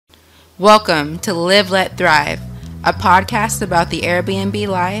Welcome to Live, Let, Thrive, a podcast about the Airbnb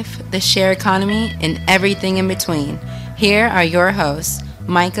life, the share economy, and everything in between. Here are your hosts,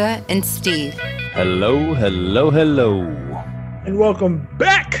 Micah and Steve. Hello, hello, hello. And welcome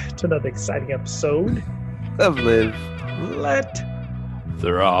back to another exciting episode of Live, Let,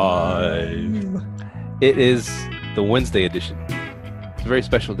 Thrive. It is the Wednesday edition. It's a very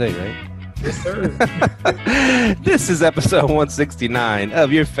special day, right? Yes, sir. This is episode 169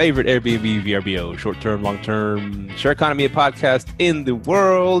 of your favorite Airbnb VRBO, short-term, long-term, share economy podcast in the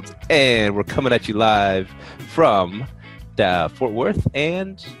world. And we're coming at you live from Fort Worth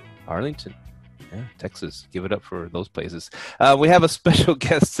and Arlington, Texas. Give it up for those places. We have a special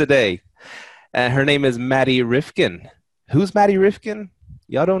guest today. Her name is Maddie Rifkin. Who's Maddie Rifkin?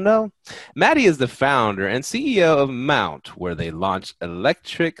 Y'all don't know? Maddie is the founder and CEO of Mount, where they launch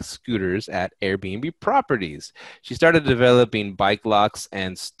electric scooters at Airbnb properties. She started developing bike locks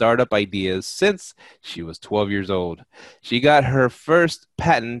and startup ideas since she was 12 years old. She got her first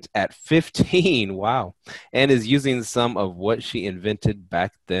patent at 15, wow, and is using some of what she invented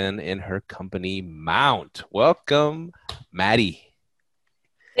back then in her company, Mount. Welcome, Maddie.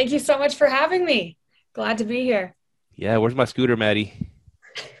 Thank you so much for having me. Glad to be here. Yeah, where's my scooter, Maddie?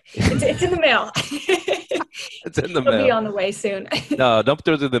 It's in the mail. It's in the mail. It'll be on the way soon. No, don't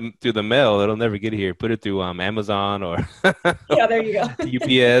throw it through the mail. It'll never get here. Put it through Amazon or Yeah, there you go.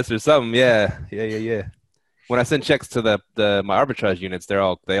 UPS or something. Yeah. When I send checks to my arbitrage units, they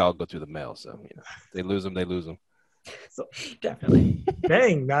all go through the mail. So they lose them. So, definitely.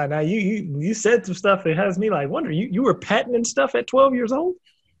 Dang, now you said some stuff that has me like wondering. You were patenting stuff at 12 years old?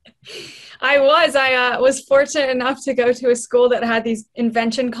 I was fortunate enough to go to a school that had these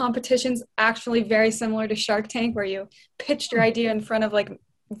invention competitions, actually very similar to Shark Tank, where you pitched your idea in front of like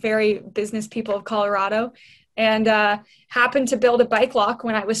very business people of Colorado, and happened to build a bike lock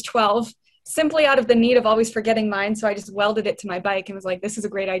when I was 12, simply out of the need of always forgetting mine. So I just welded it to my bike and was like, this is a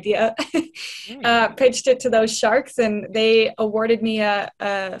great idea. Pitched it to those sharks, and they awarded me a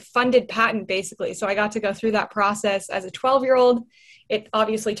funded patent, basically. So I got to go through that process as a 12-year-old. It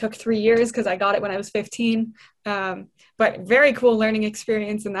obviously took 3 years because I got it when I was 15, but very cool learning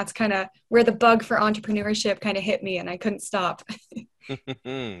experience. And that's kind of where the bug for entrepreneurship kind of hit me, and I couldn't stop.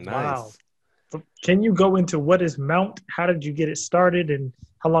 Nice. Wow. So can you go into what is Mount? How did you get it started? And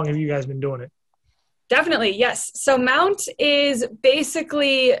how long have you guys been doing it? Definitely, yes. So Mount is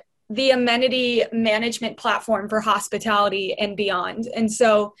basically the amenity management platform for hospitality and beyond. And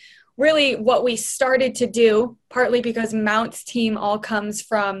so really what we started to do, partly because Mount's team all comes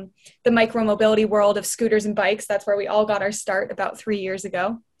from the micromobility world of scooters and bikes. That's where we all got our start about 3 years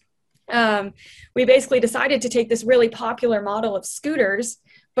ago. We basically decided to take this really popular model of scooters,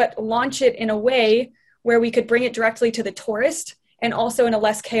 but launch it in a way where we could bring it directly to the tourist, and also in a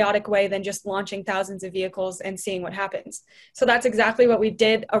less chaotic way than just launching thousands of vehicles and seeing what happens. So that's exactly what we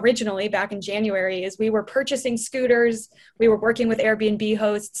did originally back in January. Is we were purchasing scooters, we were working with Airbnb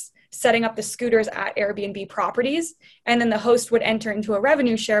hosts, setting up the scooters at Airbnb properties, and then the host would enter into a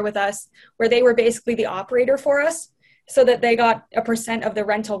revenue share with us where they were basically the operator for us, so that they got a percent of the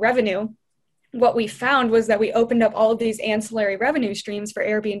rental revenue. What we found was that we opened up all of these ancillary revenue streams for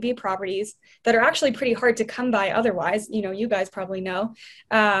Airbnb properties that are actually pretty hard to come by otherwise. You guys probably know.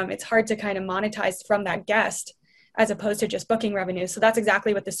 It's hard to kind of monetize from that guest as opposed to just booking revenue. So that's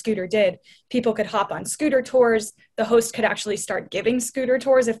exactly what the scooter did. People could hop on scooter tours. The host could actually start giving scooter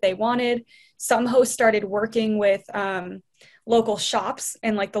tours if they wanted. Some hosts started working with local shops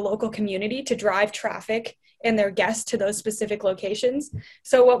and like the local community to drive traffic and their guests to those specific locations.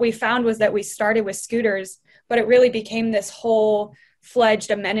 So what we found was that we started with scooters, but it really became this whole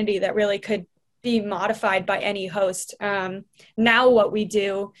fledged amenity that really could be modified by any host. Now what we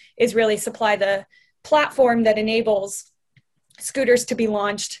do is really supply the platform that enables scooters to be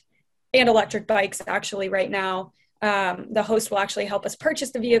launched, and electric bikes actually right now. The host will actually help us purchase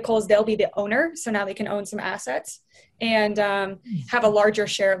the vehicles. They'll be the owner, so now they can own some assets and have a larger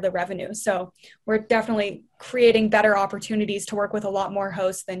share of the revenue. So we're definitely creating better opportunities to work with a lot more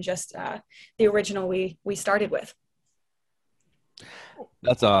hosts than just the original we started with.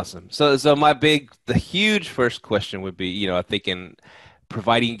 That's awesome. So the huge first question would be, I think in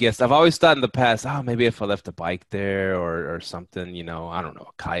providing guests, I've always thought in the past, maybe if I left a bike there or something, I don't know,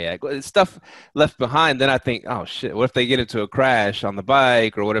 a kayak, stuff left behind, then I think, oh shit, what if they get into a crash on the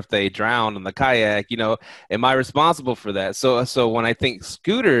bike, or what if they drown on the kayak? Am I responsible for that? So when I think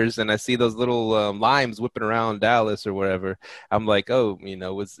scooters and I see those little limes whipping around Dallas or wherever, I'm like,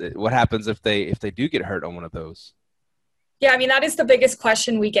 what happens if they do get hurt on one of those? Yeah, I mean, that is the biggest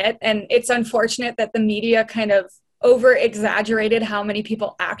question we get. And it's unfortunate that the media kind of over exaggerated how many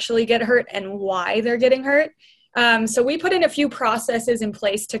people actually get hurt and why they're getting hurt. So we put in a few processes in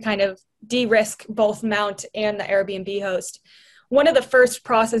place to kind of de-risk both Mount and the Airbnb host. One of the first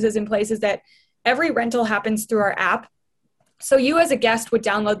processes in place is that every rental happens through our app. So you as a guest would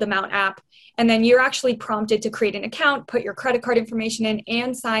download the Mount app, and then you're actually prompted to create an account, put your credit card information in,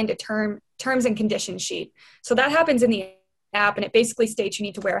 and sign a terms and conditions sheet. So that happens in the app, and it basically states you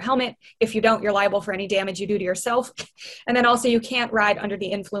need to wear a helmet. If you don't, you're liable for any damage you do to yourself. And then also you can't ride under the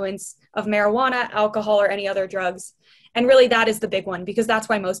influence of marijuana, alcohol, or any other drugs. And really that is the big one, because that's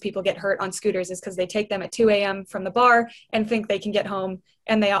why most people get hurt on scooters, is because they take them at 2 a.m. from the bar and think they can get home,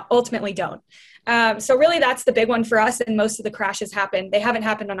 and they ultimately don't. So really that's the big one for us, and most of the crashes happen. They haven't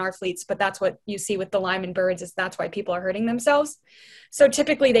happened on our fleets, but that's what you see with the Lime and Birds, is that's why people are hurting themselves. So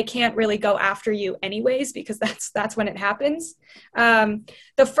typically they can't really go after you anyways, because that's when it happens.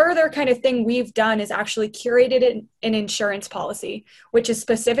 The further kind of thing we've done is actually curated an insurance policy, which is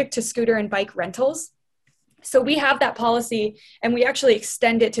specific to scooter and bike rentals. So we have that policy, and we actually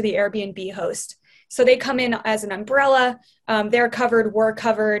extend it to the Airbnb host. So they come in as an umbrella, they're covered, we're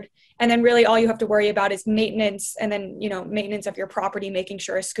covered. And then really all you have to worry about is maintenance, and then, maintenance of your property, making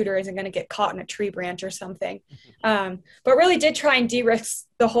sure a scooter isn't going to get caught in a tree branch or something. But really did try and de-risk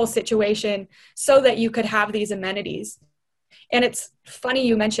the whole situation so that you could have these amenities. And it's funny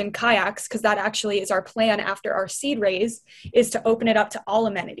you mentioned kayaks, because that actually is our plan after our seed raise, is to open it up to all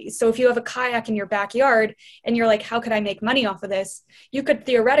amenities. So if you have a kayak in your backyard and you're like, how could I make money off of this? You could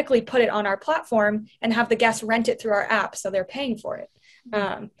theoretically put it on our platform and have the guests rent it through our app, so they're paying for it.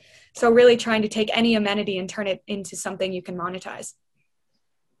 So really trying to take any amenity and turn it into something you can monetize.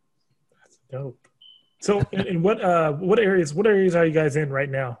 That's dope. So, in what areas are you guys in right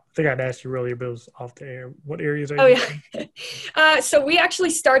now? I think I'd asked you earlier, but it was off the air. What areas are you in? So we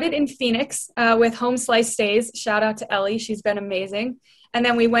actually started in Phoenix with Home Slice Stays. Shout out to Ellie. She's been amazing. And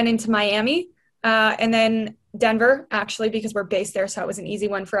then we went into Miami and then Denver, actually, because we're based there. So it was an easy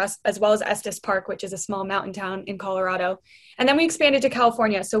one for us, as well as Estes Park, which is a small mountain town in Colorado. And then we expanded to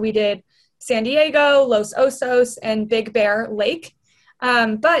California. So we did San Diego, Los Osos, and Big Bear Lake.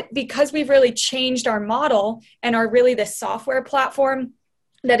 But because we've really changed our model and are really the software platform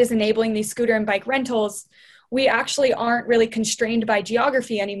that is enabling these scooter and bike rentals, we actually aren't really constrained by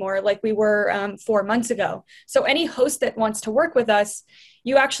geography anymore like we were 4 months ago. So any host that wants to work with us,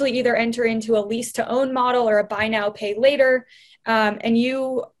 you actually either enter into a lease to own model or a buy now, pay later, and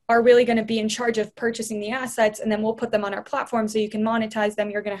you are really going to be in charge of purchasing the assets, and then we'll put them on our platform so you can monetize them.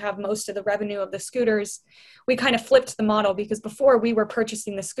 You're going to have most of the revenue of the scooters. We kind of flipped the model, because before we were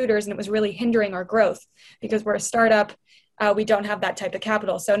purchasing the scooters and it was really hindering our growth, because we're a startup. We don't have that type of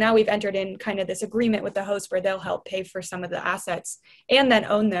capital. So now we've entered in kind of this agreement with the host where they'll help pay for some of the assets and then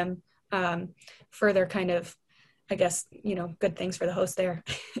own them for their kind of, I guess, good things for the host there.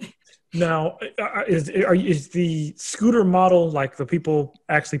 Now, is the scooter model, like the people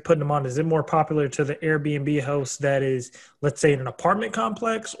actually putting them on, is it more popular to the Airbnb host that is, let's say, in an apartment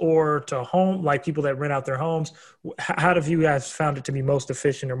complex, or to home, like people that rent out their homes? How have you guys found it to be most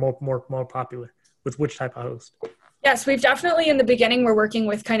efficient or more popular with which type of host? Yes, we've definitely, in the beginning, we're working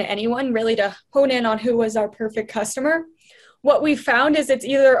with kind of anyone really to hone in on who was our perfect customer. What we found is it's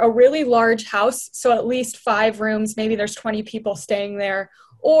either a really large house, so at least 5 rooms, maybe there's 20 people staying there,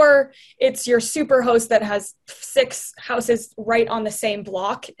 or it's your super host that has 6 houses right on the same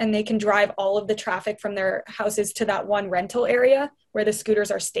block, and they can drive all of the traffic from their houses to that one rental area where the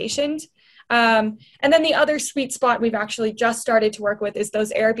scooters are stationed. And then the other sweet spot we've actually just started to work with is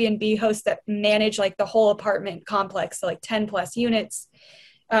those Airbnb hosts that manage like the whole apartment complex, so like 10 plus units,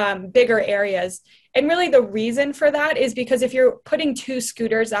 bigger areas. And really the reason for that is because if you're putting 2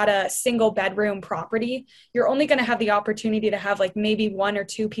 scooters at a single bedroom property, you're only going to have the opportunity to have like maybe 1 or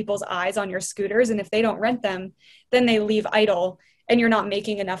 2 people's eyes on your scooters. And if they don't rent them, then they leave idle, and you're not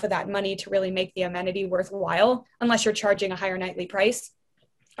making enough of that money to really make the amenity worthwhile unless you're charging a higher nightly price.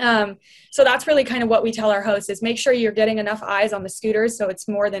 So that's really kind of what we tell our hosts is make sure you're getting enough eyes on the scooters so it's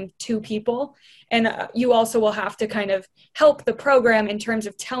more than 2 people. And you also will have to kind of help the program in terms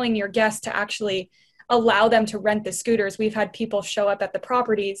of telling your guests to actually allow them to rent the scooters. We've had people show up at the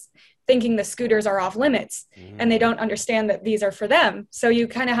properties thinking the scooters are off limits, and they don't understand that these are for them. So you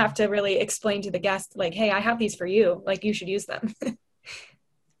kind of have to really explain to the guest, like, hey, I have these for you. Like, you should use them.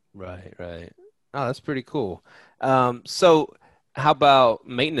 Right. Oh, that's pretty cool. So how about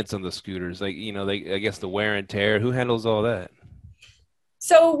maintenance on the scooters? Like, I guess the wear and tear, who handles all that?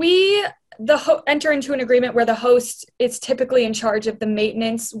 So we enter into an agreement where the host is typically in charge of the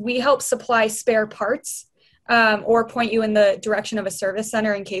maintenance. We help supply spare parts. or point you in the direction of a service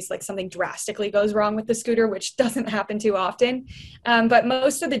center in case like something drastically goes wrong with the scooter, which doesn't happen too often. But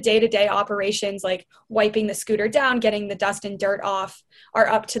most of the day-to-day operations, like wiping the scooter down, getting the dust and dirt off, are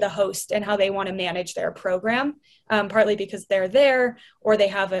up to the host and how they want to manage their program, partly because they're there or they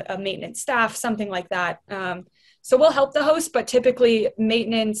have a maintenance staff, something like that. So we'll help the host, but typically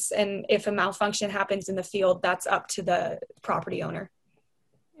maintenance, and if a malfunction happens in the field, that's up to the property owner.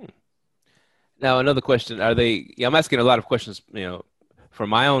 Now, another question: I'm asking a lot of questions, for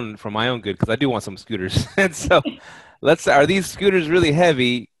my own good, because I do want some scooters. And so, are these scooters really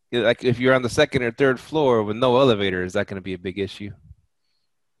heavy? Like, if you're on the second or third floor with no elevator, is that going to be a big issue?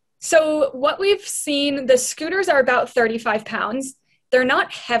 So what we've seen, the scooters are about 35 pounds. They're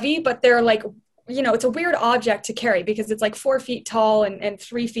not heavy, but they're like, it's a weird object to carry because it's like 4 feet tall and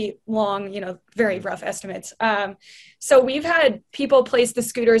 3 feet long, very rough estimates. So we've had people place the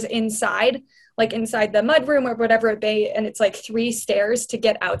scooters inside the mudroom or whatever it be, and it's like 3 stairs to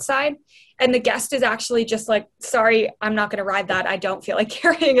get outside. And the guest is actually just like, sorry, I'm not going to ride that. I don't feel like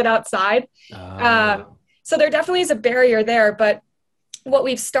carrying it outside. So there definitely is a barrier there. But what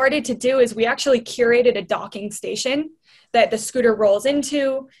we've started to do is we actually curated a docking station that the scooter rolls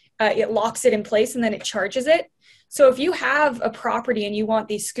into. It locks it in place and then it charges it. So if you have a property and you want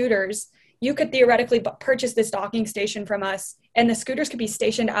these scooters, you could theoretically purchase this docking station from us, and the scooters could be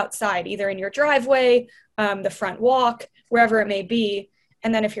stationed outside, either in your driveway, the front walk, wherever it may be.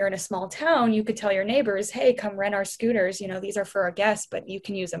 And then if you're in a small town, you could tell your neighbors, hey, come rent our scooters. These are for our guests, but you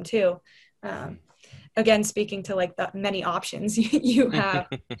can use them too. Again, speaking to like the many options you have.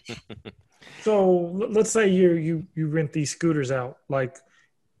 So let's say you rent these scooters out, like,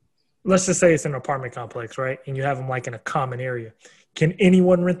 let's just say it's an apartment complex, right? And you have them like in a common area. Can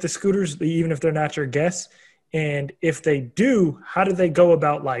anyone rent the scooters, even if they're not your guests? And if they do, how do they go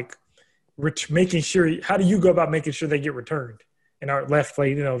about like making sure, how do you go about making sure they get returned and aren't left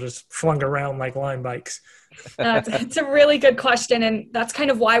like, just flung around like line bikes? It's a really good question. And that's kind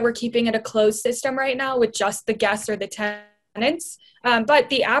of why we're keeping it a closed system right now with just the guests or the tenants. But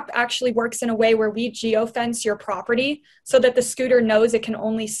the app actually works in a way where we geofence your property so that the scooter knows it can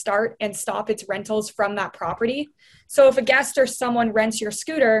only start and stop its rentals from that property. So if a guest or someone rents your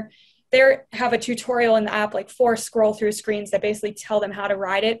scooter, they have a tutorial in the app, like 4 scroll through screens that basically tell them how to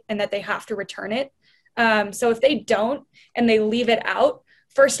ride it and that they have to return it. So if they don't and they leave it out,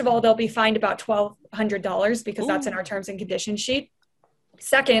 first of all, they'll be fined about $1,200 because that's in our terms and conditions sheet.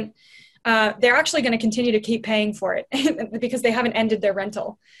 Second, they're actually going to continue to keep paying for it because they haven't ended their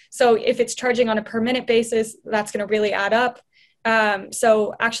rental. So if it's charging on a per minute basis, that's going to really add up.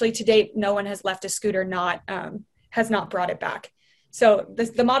 So actually to date, no one has left a scooter has not brought it back. So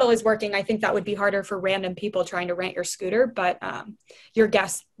the model is working. I think that would be harder for random people trying to rent your scooter, but your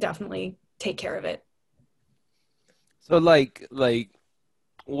guests definitely take care of it. So like I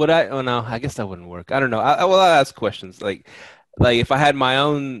guess that wouldn't work. I don't know. I'll ask questions. Like if I had my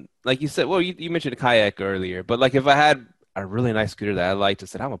own, like you said, well, you mentioned a kayak earlier, but like if I had a really nice scooter that I liked and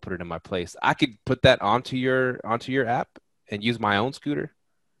said, I'm gonna put it in my place, I could put that onto your app and use my own scooter.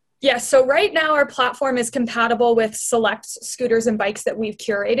 Yeah. So right now our platform is compatible with select scooters and bikes that we've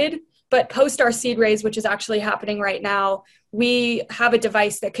curated, but post our seed raise, which is actually happening right now, we have a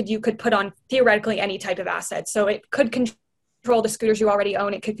device that you could put on theoretically any type of asset. So it could control the scooters you already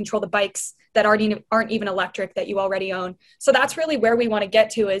own. It could control the bikes that aren't even electric that you already own. So that's really where we want to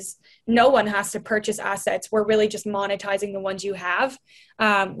get to, is no one has to purchase assets. We're really just monetizing the ones you have.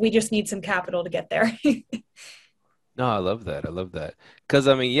 We just need some capital to get there. No, I love that. Because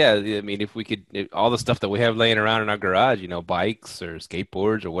if we could, all the stuff that we have laying around in our garage, bikes or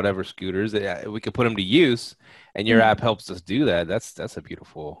skateboards or whatever, scooters, we could put them to use, and your app helps us do that. That's a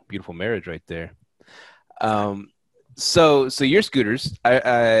beautiful, beautiful marriage right there. So your scooters,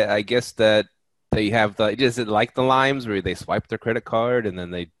 I guess that they have is it like the Limes where they swipe their credit card and then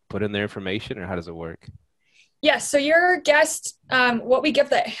they put in their information, or how does it work? Yes. So your guest, what we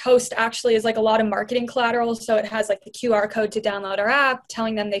give the host actually is like a lot of marketing collateral. So it has like the QR code to download our app,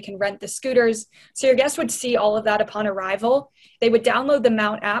 telling them they can rent the scooters. So your guest would see all of that upon arrival. They would download the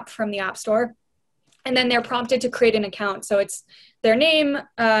Mount app from the App Store, and then they're prompted to create an account. So it's their name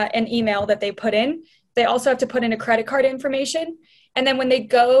and email that they put in. They also have to put in a credit card information. And then when they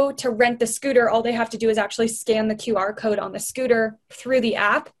go to rent the scooter, all they have to do is actually scan the QR code on the scooter through the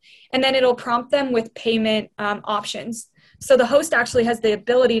app, and then it'll prompt them with payment options. So the host actually has the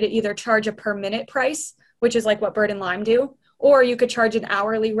ability to either charge a per minute price, which is like what Bird and Lime do, or you could charge an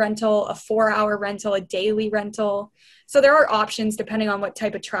hourly rental, a 4-hour rental, a daily rental. So there are options depending on what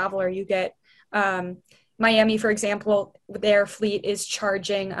type of traveler you get. Miami, for example, their fleet is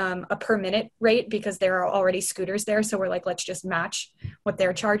charging a per minute rate because there are already scooters there. So we're like, let's just match what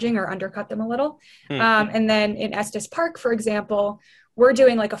they're charging or undercut them a little. And then in Estes Park, for example, we're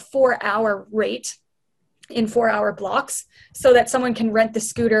doing like a 4-hour rate in 4-hour blocks so that someone can rent the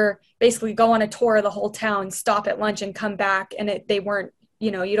scooter, basically go on a tour of the whole town, stop at lunch and come back. And they weren't,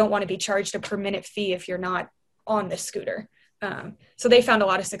 you don't want to be charged a per minute fee if you're not on the scooter. So they found a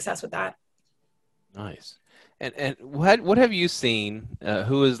lot of success with that. Nice. And what have you seen?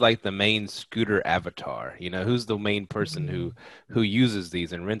 Who is like the main scooter avatar? Who's the main person who uses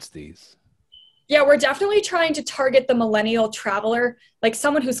these and rents these? Yeah, we're definitely trying to target the millennial traveler, like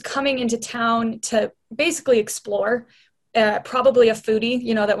someone who's coming into town to basically explore, probably a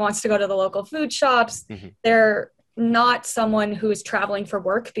foodie, that wants to go to the local food shops. They're not someone who is traveling for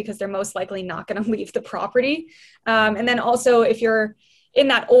work because they're most likely not going to leave the property. And then also if you're in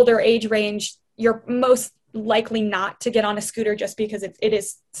that older age range, you're most likely not to get on a scooter just because it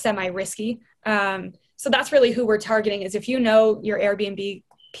is semi-risky. So that's really who we're targeting, is if your Airbnb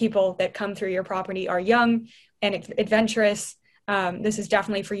people that come through your property are young and adventurous, this is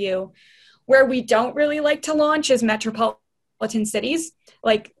definitely for you. Where we don't really like to launch is metropolitan cities.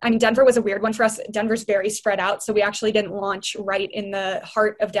 Denver was a weird one for us. Denver's very spread out. So we actually didn't launch right in the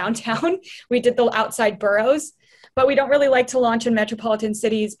heart of downtown. We did the outside boroughs, but we don't really like to launch in metropolitan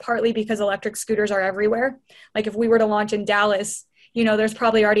cities, partly because electric scooters are everywhere. Like if we were to launch in Dallas, there's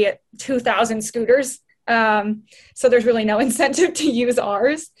probably already 2,000 scooters. So there's really no incentive to use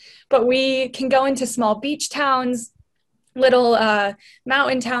ours, but we can go into small beach towns, little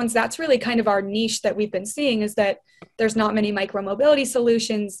mountain towns. That's really kind of our niche that we've been seeing, is that there's not many micro-mobility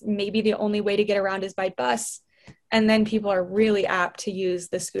solutions. Maybe the only way to get around is by bus. And then people are really apt to use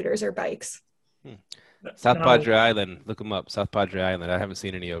the scooters or bikes. South Padre Island, look them up. South Padre Island. I haven't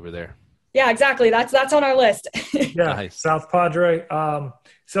seen any over there. Yeah, exactly. That's on our list. Yeah, Nice. South Padre.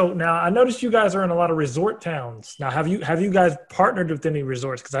 So now I noticed you guys are in a lot of resort towns. Now, have you guys partnered with any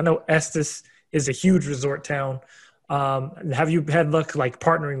resorts? Because I know Estes is a huge resort town. Have you had luck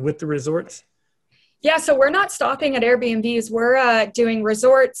partnering with the resorts? Yeah, so we're not stopping at Airbnbs. We're doing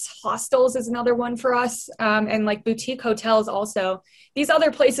resorts. Hostels is another one for us, and boutique hotels also. These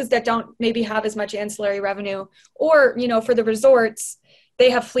other places that don't maybe have as much ancillary revenue, or for the resorts,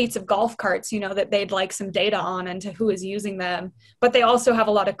 they have fleets of golf carts, that they'd like some data on and to who is using them. But they also have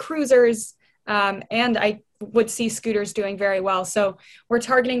a lot of cruisers, and I would see scooters doing very well. So we're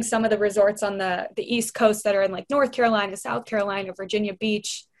targeting some of the resorts on the East Coast that are in North Carolina, South Carolina, Virginia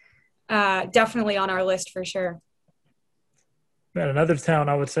Beach. Definitely on our list for sure. Man, another town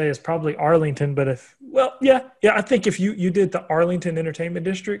I would say is probably Arlington, but I think if you did the Arlington Entertainment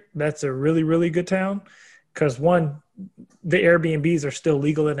District, that's a really, really good town. Because one, the Airbnbs are still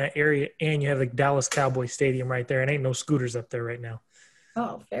legal in that area, and you have the Dallas Cowboys Stadium right there, and ain't no scooters up there right now.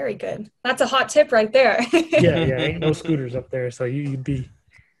 Oh, very good. That's a hot tip right there. yeah, ain't no scooters up there, so you'd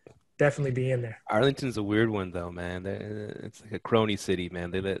definitely be in there. Arlington's a weird one though, man. It's like a crony city,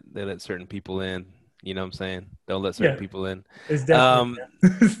 man. They let certain people in. You know what I'm saying? Don't let certain people in. It's definitely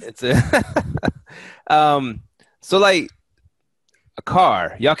it's a so a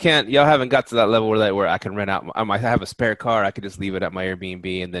car. Y'all haven't got to that level where I can rent out. I might have a spare car. I could just leave it at my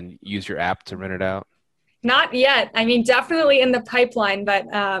Airbnb and then use your app to rent it out. Not yet. Definitely in the pipeline, but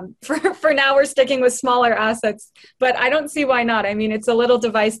for now we're sticking with smaller assets. But I don't see why not. It's a little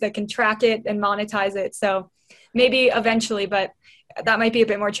device that can track it and monetize it. So maybe eventually, but that might be a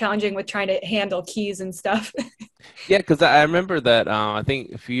bit more challenging with trying to handle keys and stuff. Yeah, because I remember that I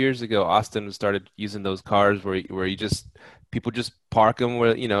think a few years ago, Austin started using those cars where people just park them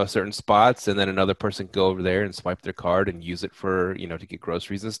where, certain spots, and then another person can go over there and swipe their card and use it for, to get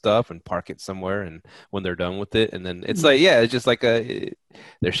groceries and stuff, and park it somewhere. And when they're done with it, and then it's it's just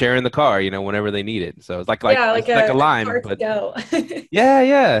they're sharing the car, whenever they need it. So it's like a Lime, but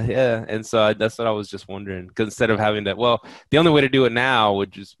yeah. And so that's what I was just wondering, because instead of having that, the only way to do it now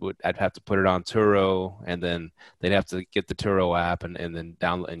would I'd have to put it on Turo, and then they'd have to get the Turo app and then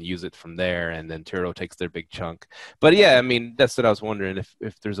download and use it from there, and then Turo takes their big chunk. But yeah, that's what I was wondering,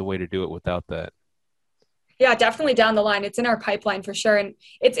 if there's a way to do it without that. Yeah, definitely down the line. It's in our pipeline for sure. And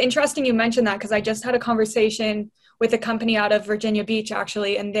it's interesting you mentioned that, because I just had a conversation with a company out of Virginia Beach,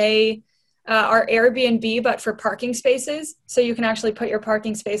 actually, and they are Airbnb, but for parking spaces. So you can actually put your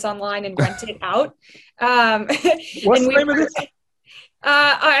parking space online and rent it out. What's the name of this?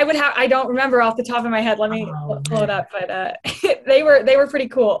 I don't remember off the top of my head. Let me pull it up, but they were pretty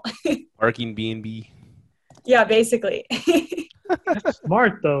cool. Parking B&B. Yeah, basically. That's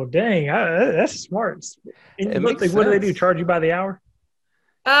smart though. Dang, that's smart. And what do they do? Charge you by the hour?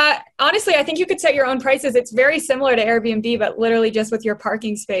 Honestly, I think you could set your own prices. It's very similar to Airbnb, but literally just with your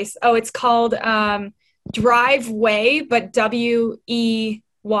parking space. Oh, it's called Driveway, but WEY.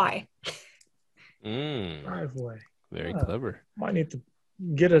 Driveway. Very clever. Might need to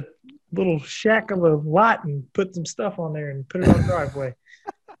get a little shack of a lot and put some stuff on there and put it on Driveway.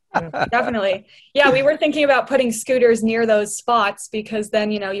 Yeah. Definitely. Yeah, we were thinking about putting scooters near those spots because then,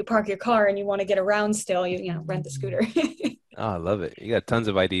 you park your car and you want to get around still, rent the scooter. Oh, I love it. You got tons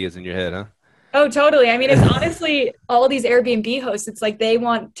of ideas in your head, huh? Oh, totally. I mean, it's honestly all these Airbnb hosts, it's like they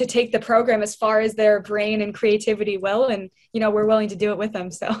want to take the program as far as their brain and creativity will. And, we're willing to do it with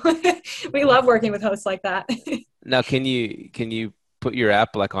them. So we love working with hosts like that. Now, can you put your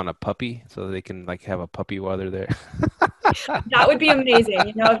app like on a puppy so they can like have a puppy while they're there? That would be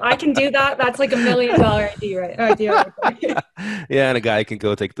amazing. If I can do that, that's like $1 million idea, right? Yeah, and a guy can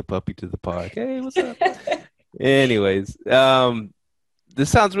go take the puppy to the park. Hey, what's up? Anyways, this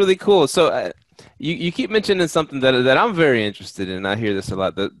sounds really cool. So you keep mentioning something that I'm very interested in. I hear this a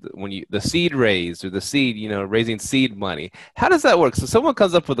lot. When the seed raise or the seed, raising seed money. How does that work? So someone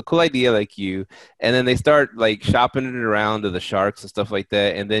comes up with a cool idea like you, and then they start like shopping it around to the sharks and stuff like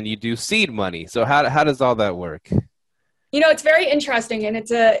that, and then you do seed money. So how does all that work? It's very interesting, and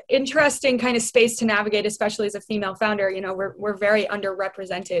it's a interesting kind of space to navigate, especially as a female founder. We're very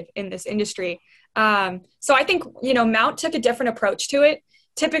underrepresented in this industry. So I think, Mount took a different approach to it.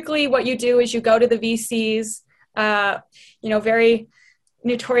 Typically what you do is you go to the VCs, very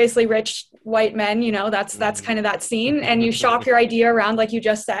notoriously rich white men, that's kind of that scene, and you shop your idea around like you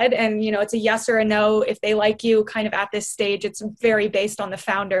just said, and it's a yes or a no. If they like you kind of at this stage, it's very based on the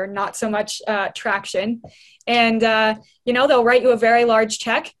founder, not so much traction. And they'll write you a very large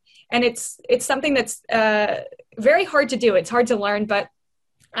check, and it's something that's very hard to do. It's hard to learn, but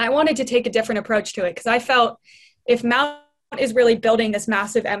I wanted to take a different approach to it because I felt if Mount is really building this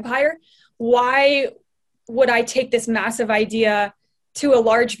massive empire, why would I take this massive idea to a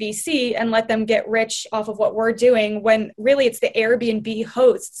large VC and let them get rich off of what we're doing when really it's the Airbnb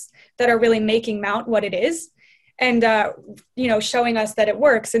hosts that are really making Mount what it is and, showing us that it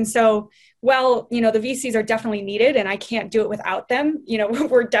works. And so, the VCs are definitely needed and I can't do it without them.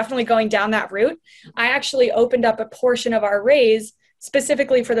 We're definitely going down that route. I actually opened up a portion of our raise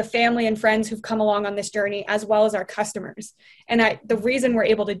specifically for the family and friends who've come along on this journey, as well as our customers. And the reason we're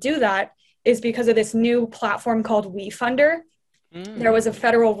able to do that is because of this new platform called WeFunder. There was a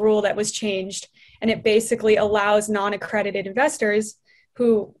federal rule that was changed, and it basically allows non-accredited investors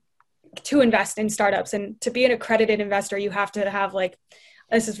to invest in startups. And to be an accredited investor, you have to have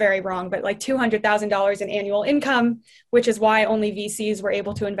this is very wrong, but $200,000 in annual income, which is why only VCs were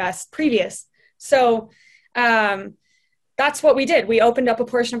able to invest previous. So that's what we did. We opened up a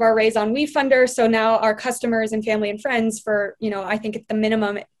portion of our raise on WeFunder. So now our customers and family and friends for, I think the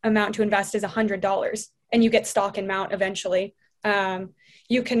minimum amount to invest is $100, and you get stock in Mount eventually.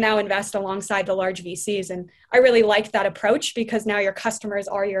 You can now invest alongside the large VCs. And I really like that approach because now your customers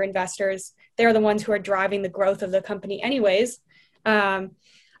are your investors. They're the ones who are driving the growth of the company anyways.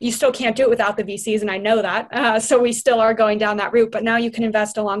 You still can't do it without the VCs, and I know that. So we still are going down that route, but now you can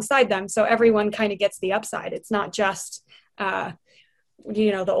invest alongside them. So everyone kind of gets the upside. It's not just, the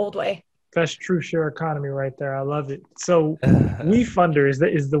old way. That's true share economy right there. I love it. So WeFunder, is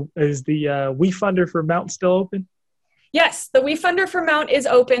the WeFunder for Mount still open? Yes, the WeFunder for Mount is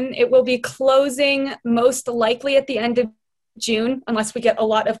open. It will be closing most likely at the end of June, unless we get a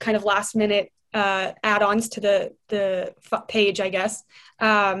lot of kind of last minute add-ons to the page, I guess.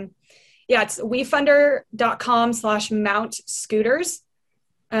 It's wefunder.com/Mount Scooters.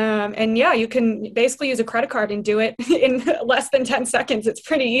 And you can basically use a credit card and do it in less than 10 seconds. It's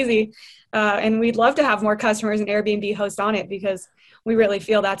pretty easy. And we'd love to have more customers and Airbnb hosts on it because we really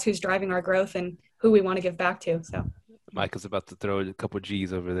feel that's who's driving our growth and who we want to give back to. So Mike is about to throw a couple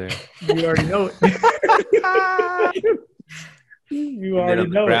G's over there. You already know it. You already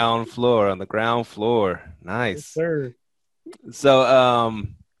know it. On the ground floor. Nice. Yes, sir. So,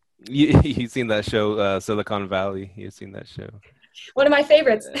 you've seen that show, Silicon Valley. You've seen that show. One of my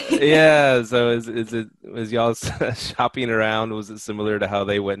favorites. Yeah. So is y'all shopping around? Was it similar to how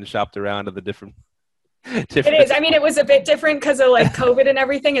they went and shopped around to the different? It is. I mean, it was a bit different because of COVID and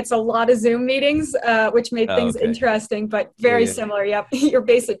everything. It's a lot of Zoom meetings, which made things interesting, but very similar. Yep. You're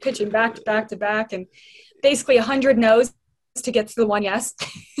basically pitching back to back to back and basically 100 no's to get to the one yes.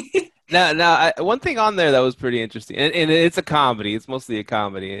 Now, one thing on there that was pretty interesting, and it's a comedy. It's mostly a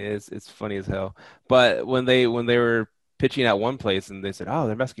comedy. It's funny as hell. But when they were pitching at one place and they said, "Oh,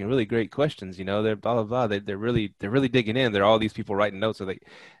 they're asking really great questions. They're blah blah blah. They're really digging in. There are all these people writing notes. So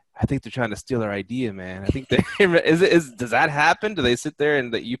I think they're trying to steal our idea, man. I think they does that happen? Do they sit there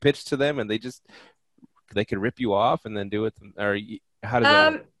and that you pitch to them and they could rip you off and then do it, or how does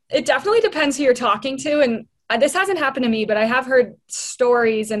that work? It definitely depends who you're talking to, and this hasn't happened to me, but I have heard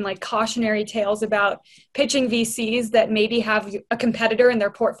stories and like cautionary tales about pitching VCs that maybe have a competitor in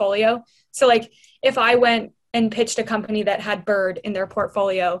their portfolio. So like if I went and pitched a company that had Bird in their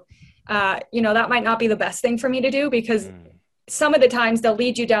portfolio, that might not be the best thing for me to do, because some of the times they'll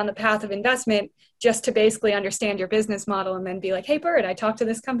lead you down the path of investment just to basically understand your business model and then be like, hey, Bird, I talked to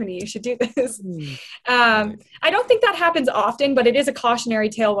this company. You should do this. I don't think that happens often, but it is a cautionary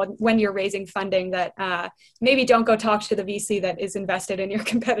tale when you're raising funding that maybe don't go talk to the VC that is invested in your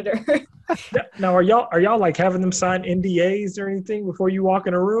competitor. Now, are y'all like having them sign NDAs or anything before you walk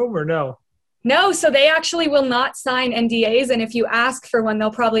in a room, or no? No, so they actually will not sign NDAs, and if you ask for one, they'll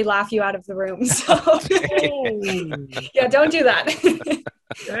probably laugh you out of the room. So, yeah, don't do that.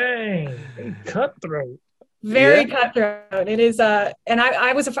 Dang, cutthroat. Very cutthroat. It is, and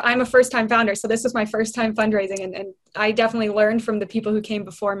I'm a first-time founder, so this was my first time fundraising, and I definitely learned from the people who came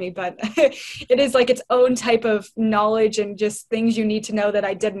before me, but it is like its own type of knowledge and just things you need to know that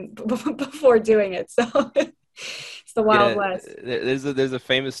I didn't before doing it. So. It's the Wild West. There's a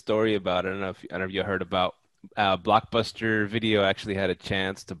famous story about it. I don't know if you heard about Blockbuster Video actually had a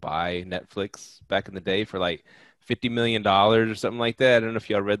chance to buy Netflix back in the day for like $50 million or something like that. I don't know if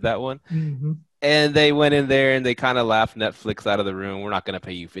y'all read that one. Mm-hmm. And they went in there and they kind of laughed Netflix out of the room. We're not going to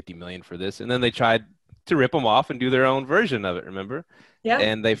pay you $50 million for this. And then they tried to rip them off and do their own version of it, remember? Yeah.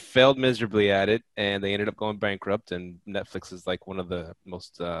 And they failed miserably at it, and they ended up going bankrupt. And Netflix is like one of the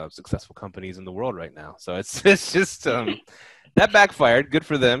most successful companies in the world right now. So it's just that backfired. Good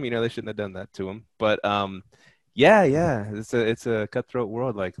for them. They shouldn't have done that to them. But it's a cutthroat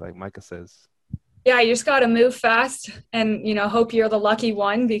world, like Micah says. Yeah, you just got to move fast and hope you're the lucky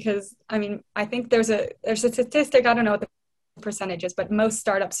one, because I think there's a statistic, I don't know what the percentage is, but most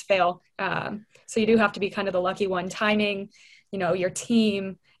startups fail. So you do have to be kind of the lucky one. Timing, your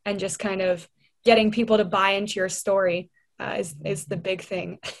team, and just kind of getting people to buy into your story is the big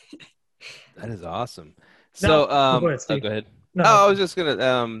thing. That is awesome. So, go ahead. No. I was just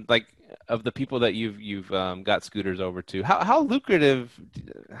gonna of the people that you've got scooters over to, how lucrative?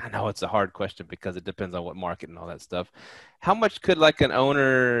 I know it's a hard question because it depends on what market and all that stuff. How much could like an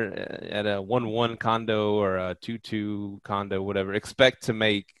owner at a 1-1 condo or a 2-2 condo, whatever, expect to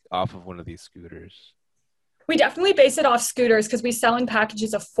make off of one of these scooters? We definitely base it off scooters because we sell in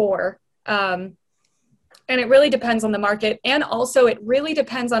packages of 4. And it really depends on the market. And also it really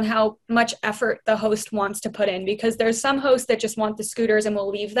depends on how much effort the host wants to put in, because there's some hosts that just want the scooters and will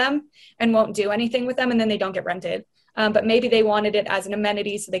leave them and won't do anything with them, and then they don't get rented. But maybe they wanted it as an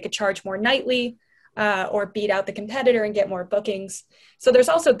amenity so they could charge more nightly or beat out the competitor and get more bookings. So there's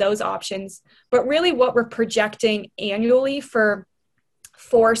also those options. But really what we're projecting annually for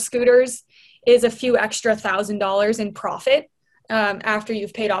 4 scooters is a few extra $1,000 in profit. After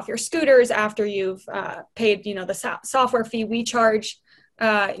you've paid off your scooters, after you've paid, the software fee we charge,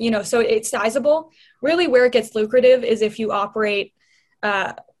 so it's sizable. Really where it gets lucrative is if you operate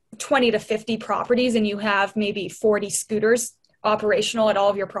 20 to 50 properties and you have maybe 40 scooters operational at all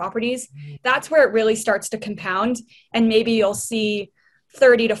of your properties. That's where it really starts to compound, and maybe you'll see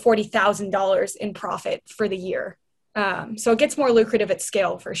 $30,000 to $40,000 in profit for the year. So it gets more lucrative at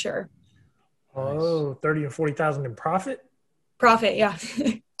scale for sure. Oh, 30 or 40,000 in profit? Profit, yeah.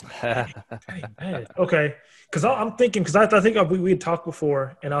 Okay. Because I'm thinking, because I think we had talked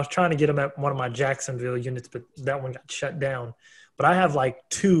before, and I was trying to get them at one of my Jacksonville units, but that one got shut down. But I have like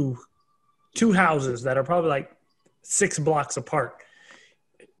two houses that are probably like 6 blocks apart.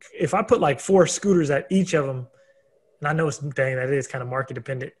 If I put like 4 scooters at each of them, and I know that is kind of market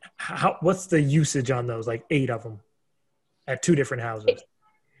dependent, what's the usage on those, like 8 of them at 2 different houses?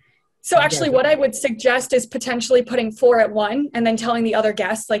 So actually what I would suggest is potentially putting 4 at one and then telling the other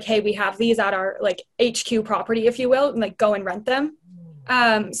guests like, hey, we have these at our like HQ property, if you will, and like go and rent them.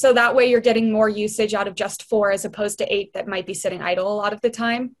 So that way you're getting more usage out of just 4 as opposed to 8 that might be sitting idle a lot of the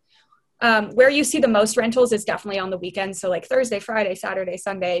time. Where you see the most rentals is definitely on the weekends. So like Thursday, Friday, Saturday,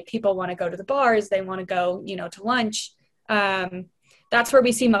 Sunday, people want to go to the bars. They want to go, to lunch. That's where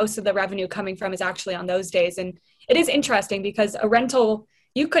we see most of the revenue coming from, is actually on those days. And it is interesting because a rental,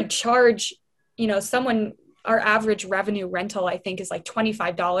 you could charge, someone, our average revenue rental, I think, is like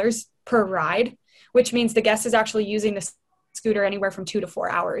 $25 per ride, which means the guest is actually using the scooter anywhere from 2 to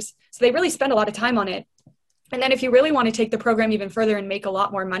 4 hours. So they really spend a lot of time on it. And then if you really want to take the program even further and make a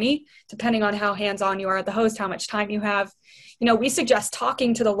lot more money, depending on how hands-on you are at the host, how much time you have, we suggest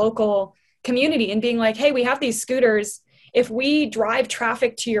talking to the local community and being like, hey, we have these scooters. if we drive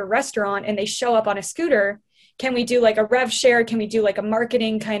traffic to your restaurant and they show up on a scooter, can we do like a rev share? Can we do like a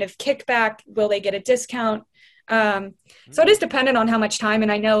marketing kind of kickback? Will they get a discount? So it is dependent on how much time.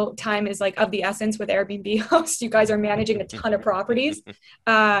 And I know time is like of the essence with Airbnb hosts. You guys are managing a ton of properties.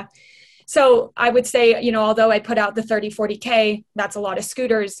 So I would say, you know, although I put out the 30, 40K, that's a lot of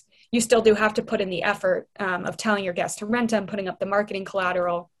scooters. You still do have to put in the effort of telling your guests to rent them, putting up the marketing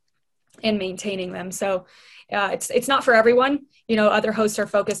collateral and maintaining them. So it's not for everyone. You know, other hosts are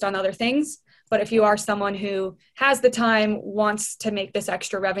focused on other things. But if you are someone who has the time, wants to make this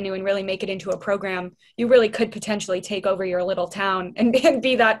extra revenue and really make it into a program, you really could potentially take over your little town and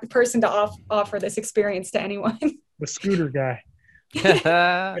be that person to offer this experience to anyone. The scooter guy.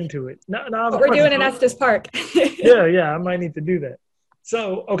 Into it. No, what we're doing in Estes Park. yeah, I might need to do that.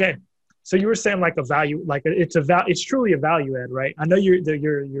 So, okay. So you were saying like a value, like it's truly a value add, right? I know your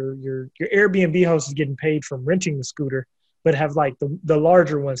Airbnb host is getting paid from renting the scooter, but have like the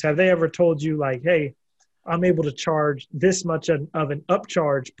larger ones, have they ever told you like, hey, I'm able to charge this much of an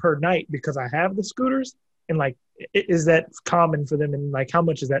upcharge per night because I have the scooters? And like, is that common for them? And like, how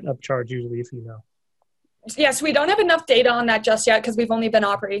much is that upcharge usually, if you know? Yes, we don't have enough data on that just yet because we've only been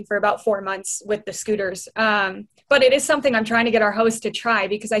operating for about 4 months with the scooters. But it is something I'm trying to get our hosts to try,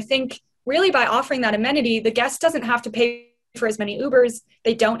 because I think really by offering that amenity, the guest doesn't have to pay for as many Ubers.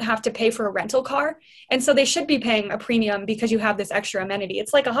 They don't have to pay for a rental car. And so they should be paying a premium because you have this extra amenity.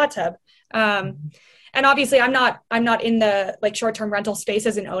 It's like a hot tub. And obviously I'm not in the like short-term rental space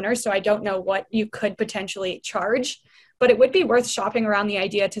as an owner, so I don't know what you could potentially charge, but it would be worth shopping around the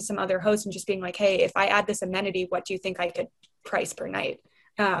idea to some other hosts and just being like, hey, if I add this amenity, what do you think I could price per night?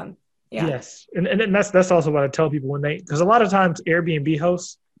 Yeah. Yes. And that's also what I tell people because a lot of times Airbnb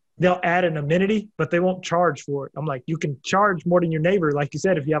hosts, they'll add an amenity, but they won't charge for it. I'm like, you can charge more than your neighbor. Like you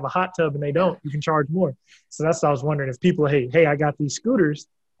said, if you have a hot tub and they don't, you can charge more. So that's what I was wondering, if people, hey, I got these scooters,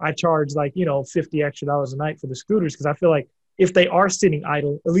 I charge like, $50 extra a night for the scooters. Cause I feel like if they are sitting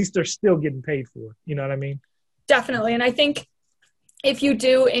idle, at least they're still getting paid for. You know what I mean? Definitely. And I think if you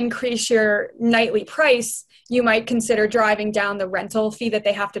do increase your nightly price, you might consider driving down the rental fee that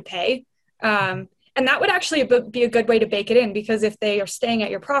they have to pay. And that would actually be a good way to bake it in, because if they are staying at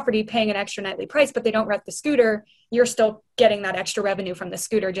your property, paying an extra nightly price, but they don't rent the scooter, you're still getting that extra revenue from the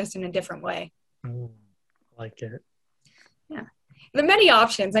scooter, just in a different way. I like it. Yeah. The many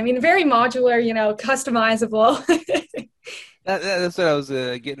options. I mean, very modular, customizable. That's what I was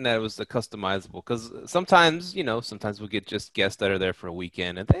getting at, was the customizable, because sometimes we'll get just guests that are there for a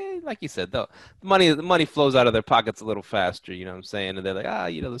weekend, and they, like you said, the money flows out of their pockets a little faster, you know what I'm saying? And they're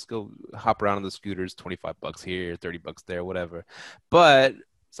like, let's go hop around on the scooters, $25 here, $30 there, whatever. But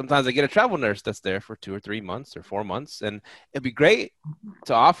sometimes I get a travel nurse that's there for 2 or 3 months or 4 months, and it'd be great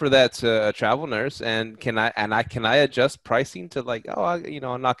to offer that to a travel nurse. And can I adjust pricing to like,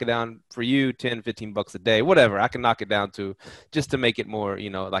 I'll knock it down for you $10-15 a day, whatever. I can knock it down to, just to make it more,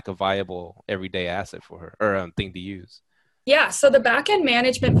 like a viable everyday asset for her, or thing to use. Yeah, so the back-end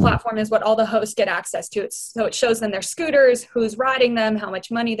management platform is what all the hosts get access to. So it shows them their scooters, who's riding them, how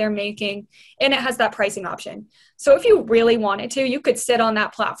much money they're making, and it has that pricing option. So if you really wanted to, you could sit on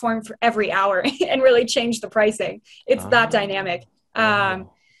that platform for every hour and really change the pricing. It's that dynamic.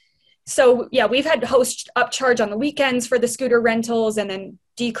 So yeah, we've had hosts upcharge on the weekends for the scooter rentals and then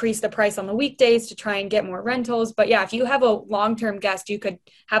decrease the price on the weekdays to try and get more rentals. But yeah, if you have a long-term guest, you could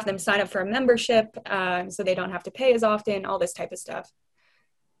have them sign up for a membership so they don't have to pay as often, all this type of stuff.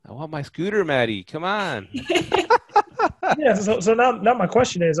 I want my scooter, Maddie. Come on. Yeah. So now my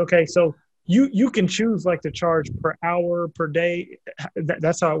question is, okay, so you can choose like to charge per hour, per day.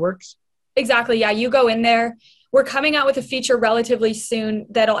 That's how it works? Exactly. Yeah. You go in there. We're coming out with a feature relatively soon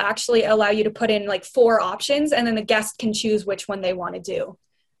that'll actually allow you to put in like 4 options, and then the guest can choose which one they want to do.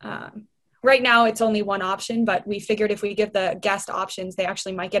 Right now it's only one option, but we figured if we give the guest options, they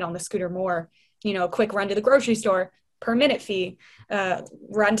actually might get on the scooter more. A quick run to the grocery store, per minute fee,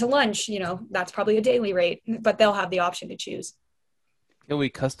 run to lunch, that's probably a daily rate, but they'll have the option to choose. Can we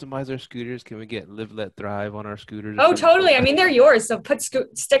customize our scooters? Can we get Live, Let, Thrive on our scooters? Oh, totally. I mean, they're yours. So put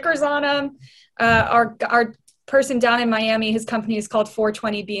stickers on them. Our person down in Miami, his company is called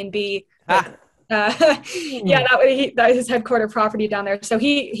 420 B&B. Yeah, that is his headquarter property down there. So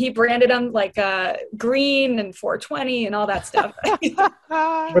he branded them like green and 420 and all that stuff.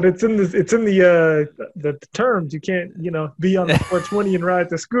 But it's in the terms. You can't be on the 420 and ride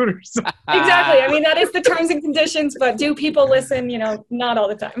the scooters. Exactly. I mean, that is the terms and conditions. But do people listen? Not all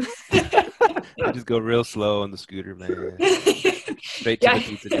the time. You just go real slow on the scooter, man. Straight to the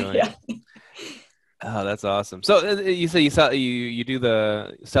pizza joint. Yeah. Oh, that's awesome. So you say you do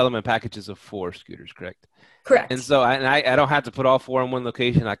the sell them in packages of 4 scooters, correct? Correct. And so I don't have to put all four in one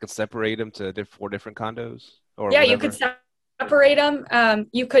location. I could separate them to four different condos or Yeah, whatever. you could separate them.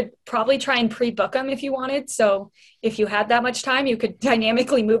 You could probably try and pre-book them if you wanted. So if you had that much time, you could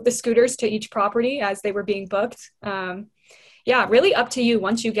dynamically move the scooters to each property as they were being booked. Yeah, really up to you.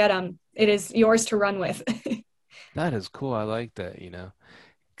 Once you get them, it is yours to run with. That is cool. I like that,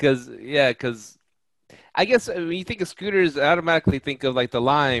 because I guess when you think of scooters, I automatically think of like the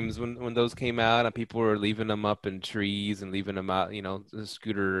Limes when those came out and people were leaving them up in trees and leaving them out, the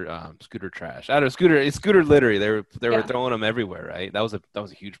scooter trash. I don't know, scooter litter. They were throwing them everywhere, right? That was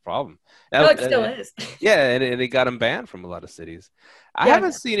a huge problem. It still is. Yeah, and it got them banned from a lot of cities. I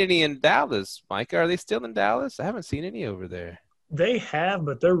haven't seen any in Dallas, Micah. Are they still in Dallas? I haven't seen any over there. They have,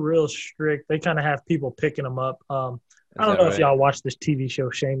 but they're real strict. They kind of have people picking them up. I don't know if y'all watched this TV show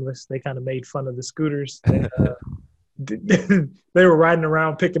Shameless. They kind of made fun of the scooters. They were riding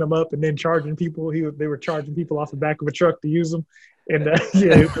around picking them up and then charging people. They were charging people off the back of a truck to use them. And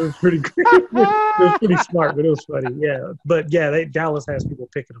it was pretty great. It was pretty smart, but it was funny. Yeah, but yeah, Dallas has people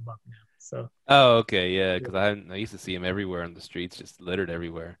picking them up now. So. Oh, okay, yeah, because I used to see them everywhere on the streets, just littered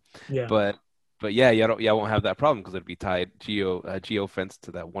everywhere. Yeah. But yeah, y'all won't have that problem because it'd be tied geo fence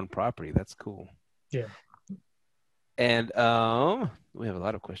to that one property. That's cool. Yeah. And we have a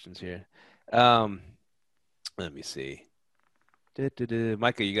lot of questions here. Let me see.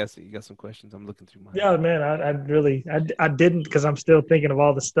 Micah, you got some questions? I'm looking through mine. Yeah, man, I didn't because I'm still thinking of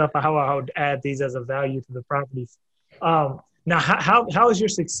all the stuff how I would add these as a value to the properties. Now, how has your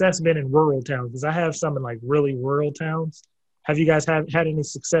success been in rural towns? Because I have some in like really rural towns. Have you guys had any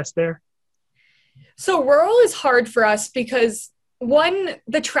success there? So rural is hard for us because one,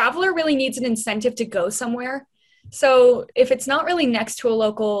 the traveler really needs an incentive to go somewhere. So if it's not really next to a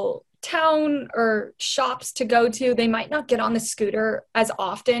local town or shops to go to, they might not get on the scooter as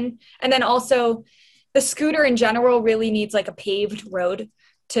often. And then also the scooter in general really needs like a paved road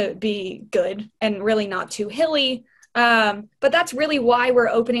to be good and really not too hilly. But that's really why we're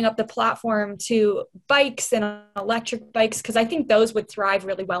opening up the platform to bikes and electric bikes, because I think those would thrive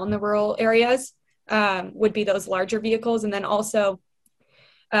really well in the rural areas, would be those larger vehicles. And then also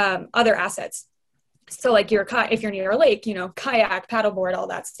other assets. So like if you're near a lake, kayak, paddleboard, all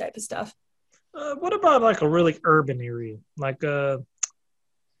that type of stuff. What about like a really urban area? Like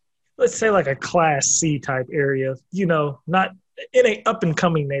let's say like a Class C type area, not in an up and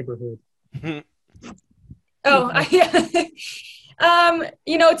coming neighborhood.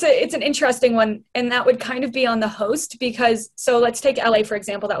 It's an interesting one, and that would kind of be on the host because, so let's take LA, for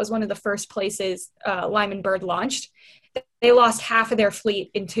example. That was one of the first places Lime and Bird launched. They lost half of their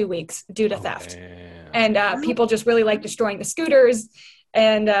fleet in 2 weeks due to theft. And people just really like destroying the scooters,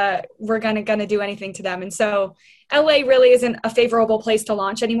 and we're gonna do anything to them. And so LA really isn't a favorable place to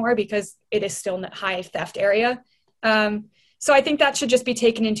launch anymore because it is still a high theft area. So I think that should just be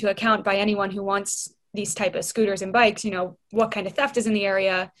taken into account by anyone who wants these type of scooters and bikes. What kind of theft is in the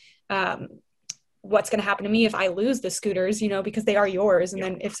area? What's going to happen to me if I lose the scooters, because they are yours. And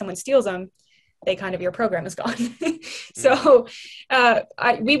then if someone steals them, your program is gone. So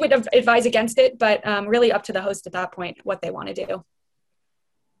we would advise against it, but really up to the host at that point, what they want to do.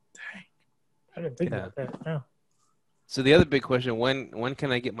 I didn't think about that. No. So the other big question, when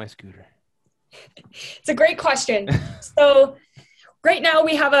can I get my scooter? It's a great question. So right now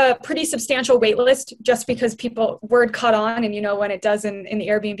we have a pretty substantial wait list just because word caught on, and when it does in the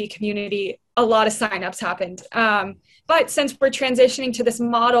Airbnb community, a lot of signups happened. But since we're transitioning to this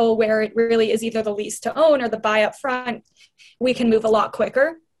model where it really is either the lease to own or the buy up front, we can move a lot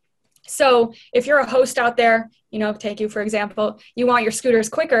quicker. So if you're a host out there, take you, for example, you want your scooters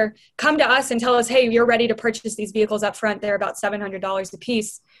quicker, come to us and tell us, hey, you're ready to purchase these vehicles up front. They're about $700 a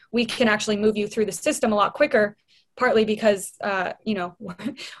piece. We can actually move you through the system a lot quicker, partly because, we're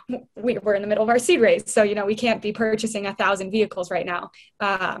in the middle of our seed raise. So, we can't be purchasing 1,000 vehicles right now.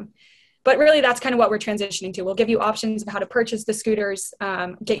 But really, that's kind of what we're transitioning to. We'll give you options of how to purchase the scooters,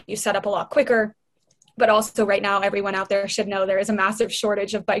 get you set up a lot quicker. But also right now, everyone out there should know there is a massive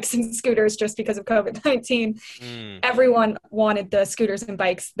shortage of bikes and scooters just because of COVID-19. Everyone wanted the scooters and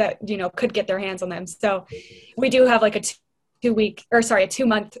bikes that, could get their hands on them. So we do have like a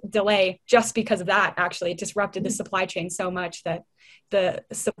 2-month delay just because of that. Actually, it disrupted the supply chain so much that the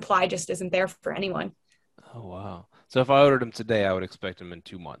supply just isn't there for anyone. Oh, wow. So if I ordered them today, I would expect them in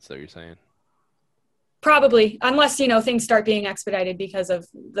 2 months, that you're saying? Probably, unless, things start being expedited because of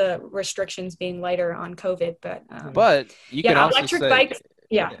the restrictions being lighter on COVID. But you can also electric say, bikes.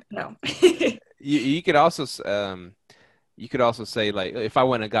 Yeah, no. you could also say, like, if I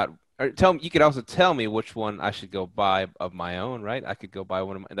went and got, or you could also tell me which one I should go buy of my own, right? I could go buy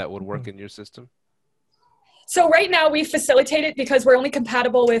one that would work in your system. So right now we facilitate it because we're only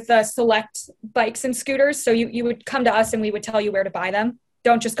compatible with select bikes and scooters. So you would come to us and we would tell you where to buy them.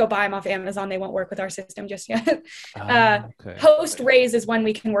 Don't just go buy them off Amazon. They won't work with our system just yet. Okay. Post-raise is when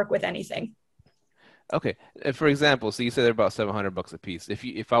we can work with anything. Okay. For example, so you said they're about $700 a piece.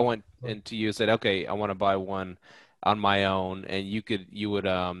 If I went into you and said, okay, I want to buy one on my own, and you would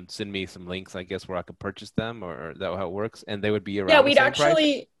send me some links, I guess, where I could purchase them, or is that how it works? And they would be around the same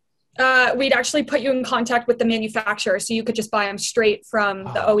price? We'd actually put you in contact with the manufacturer, so you could just buy them straight from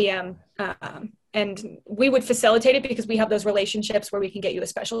the OEM. And we would facilitate it because we have those relationships where we can get you a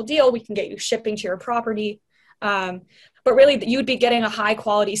special deal. We can get you shipping to your property. But really, you'd be getting a high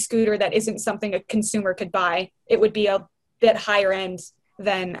quality scooter that isn't something a consumer could buy. It would be a bit higher end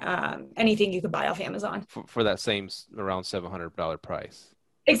than anything you could buy off Amazon. For that same around $700 price.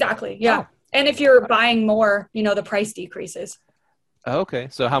 Exactly. Yeah. Oh. And if you're buying more, the price decreases. Okay.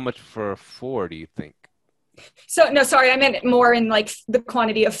 So how much for 4 do you think? So, no, sorry. I meant more in like the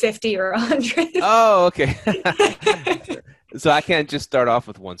quantity of 50 or 100. Oh, okay. So I can't just start off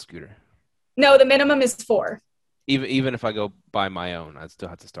with one scooter. No, the minimum is 4. Even if I go buy my own, I still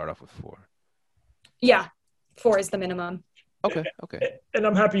have to start off with 4. Yeah. 4 is the minimum. Okay. And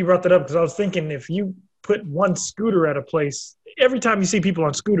I'm happy you brought that up because I was thinking if you put one scooter at a place, every time you see people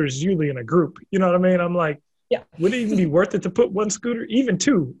on scooters, it's usually in a group. You know what I mean? I'm like, yeah. Would it even be worth it to put one scooter? Even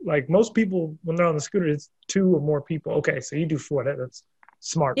 2. Like most people, when they're on the scooter, it's 2 or more people. Okay, so you do 4. That's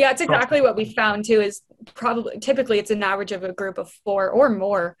smart. Yeah, it's exactly what we found too. Is typically it's an average of a group of 4 or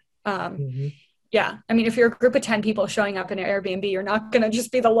more. Yeah, I mean, if you're a group of 10 people showing up in an Airbnb, you're not going to just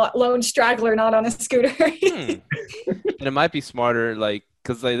be the lone straggler not on a scooter. And it might be smarter, like,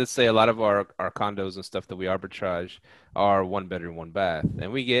 because let's say a lot of our condos and stuff that we arbitrage are 1 bedroom, 1 bath.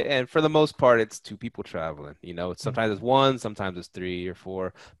 And for the most part, it's 2 people traveling. Sometimes it's 1, sometimes it's 3 or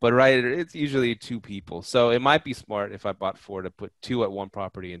 4. But it's usually 2 people. So it might be smart if I bought 4 to put 2 at one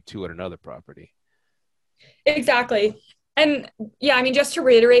property and 2 at another property. Exactly. And yeah, I mean, just to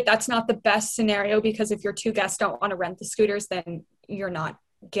reiterate, that's not the best scenario because if your 2 guests don't want to rent the scooters, then you're not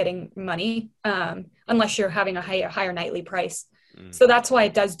getting money unless you're having a higher nightly price. So that's why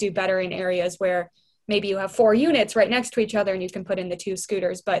it does do better in areas where maybe you have 4 units right next to each other and you can put in the 2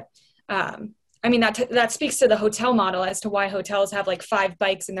 scooters. But I mean, that speaks to the hotel model as to why hotels have like 5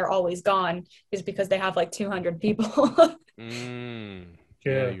 bikes and they're always gone is because they have like 200 people.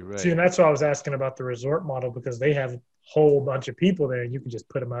 Yeah, you're right. See, and that's why I was asking about the resort model because they have a whole bunch of people there and you can just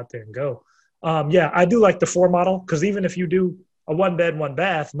put them out there and go. Yeah, I do like the 4 model because even if you do a 1 bed, 1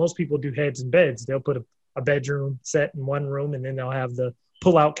 bath, most people do heads and beds. They'll put a bedroom set in one room and then they'll have the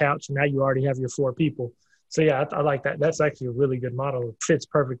pull-out couch and now you already have your 4 people. So yeah, I like that. That's actually a really good model. It fits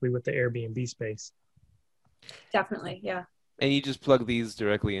perfectly with the Airbnb space. Definitely, yeah. And you just plug these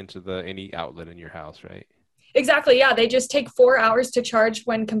directly into any outlet in your house, right? Exactly, yeah. They just take 4 hours to charge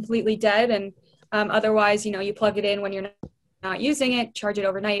when completely dead. And otherwise, you plug it in when you're not using it, charge it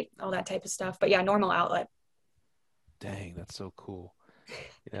overnight, all that type of stuff. But yeah, normal outlet. Dang, that's so cool.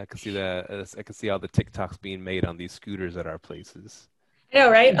 Yeah, I can see that. I can see all the TikToks being made on these scooters at our places. I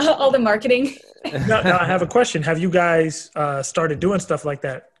know, right? All the marketing. Now, I have a question. Have you guys started doing stuff like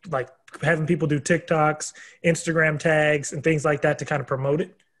that? Like having people do TikToks, Instagram tags, and things like that to kind of promote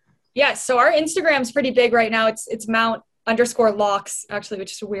it? Yes. So our Instagram's pretty big right now. It's Mount_locks, actually,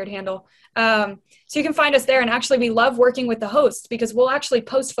 which is a weird handle. So you can find us there. And actually, we love working with the hosts because we'll actually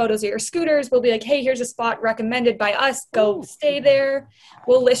post photos of your scooters. We'll be like, hey, here's a spot recommended by us. Go stay there.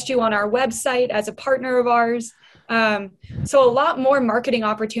 We'll list you on our website as a partner of ours. So a lot more marketing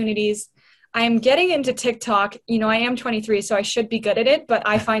opportunities. I am getting into TikTok. I am 23, so I should be good at it, but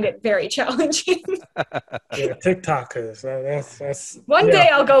I find it very challenging. Yeah, TikTok is that's one day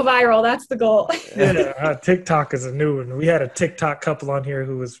I'll go viral. That's the goal. Yeah, TikTok is a new one. We had a TikTok couple on here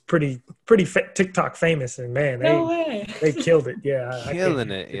who was pretty TikTok famous, and man, they killed it. Yeah,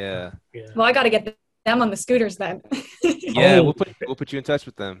 killing it. Yeah. Well, I got to get them on the scooters then. Yeah, we'll put you in touch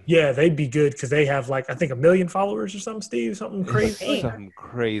with them. Yeah, they'd be good because they have like I think 1 million followers or something, Steve, something crazy. Something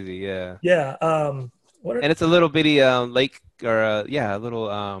crazy, yeah. Yeah. And it's a little bitty lake or a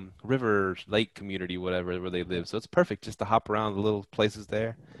little river lake community, whatever, where they live. So it's perfect just to hop around the little places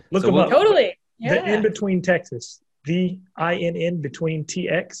there. Look them up. Totally. Yeah. The In Between Texas, VINN between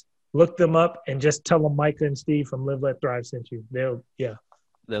TX. Look them up and just tell them Micah and Steve from Live Let Thrive sent you. They'll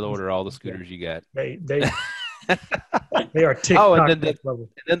order all the scooters you got. They are TikTok level. And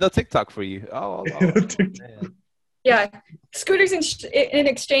then they'll TikTok for you. Man. Yeah, scooters in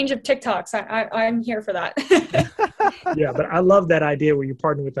exchange of TikToks. I'm here for that. Yeah, but I love that idea where you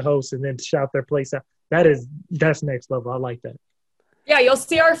partner with the host and then shout their place out. That's next level. I like that. Yeah, you'll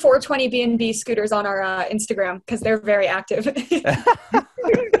see our 420 B&B scooters on our Instagram because they're very active.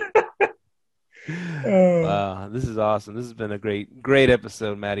 Wow, this is awesome. This has been a great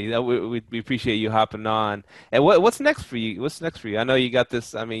episode, Maddie. We appreciate you hopping on. And what's next for you? What's next for you? I know you got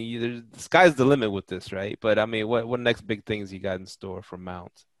this. I mean, the sky's the limit with this, right? But I mean, what next big things you got in store for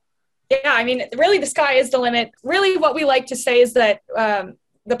Mount? Yeah, I mean, really, the sky is the limit. Really, what we like to say is that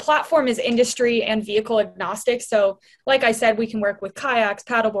the platform is industry and vehicle agnostic. So, like I said, we can work with kayaks,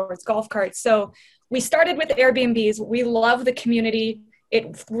 paddleboards, golf carts. So, we started with Airbnbs. We love the community.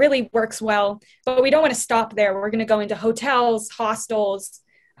 It really works well, but we don't want to stop there. We're going to go into hotels, hostels,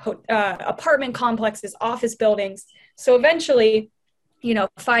 apartment complexes, office buildings. So eventually,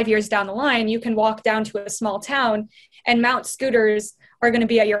 5 years down the line, you can walk down to a small town and Mount scooters are going to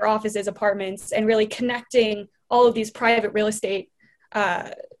be at your offices, apartments, and really connecting all of these private real estate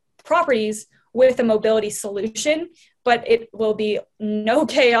properties with a mobility solution. But it will be no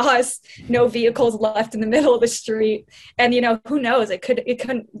chaos, no vehicles left in the middle of the street. And, who knows, it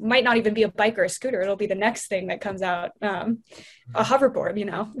might not even be a bike or a scooter. It'll be the next thing that comes out, a hoverboard,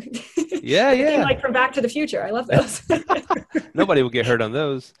 Yeah. Like from Back to the Future. I love those. Nobody will get hurt on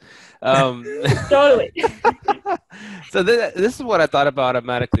those. Totally. So this is what I thought about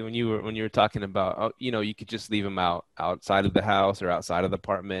automatically when you were talking about, you could just leave them outside of the house or outside of the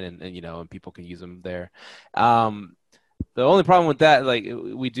apartment and people can use them there. The only problem with that, like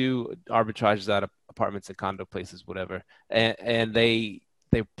we do arbitrages out of apartments and condo places, whatever, and they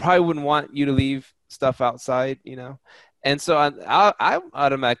probably wouldn't want you to leave stuff outside, And so I'm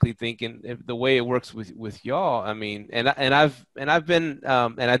automatically thinking if the way it works with y'all, I mean, and I've been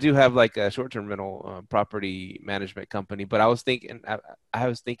and I do have like a short-term rental property management company, but I was thinking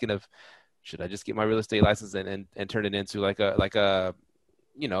of should I just get my real estate license and turn it into like a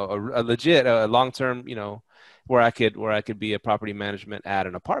legit long-term, where I could be a property management at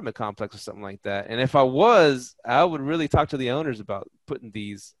an apartment complex or something like that. And if I would really talk to the owners about putting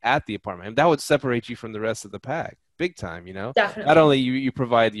these at the apartment. And that would separate you from the rest of the pack big time, Definitely. Not only you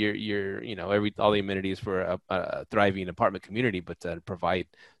provide your all the amenities for a thriving apartment community, but to provide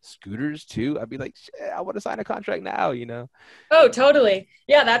scooters too. I'd be like, I want to sign a contract now, Oh, totally.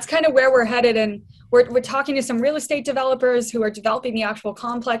 Yeah, that's kind of where we're headed. And we're talking to some real estate developers who are developing the actual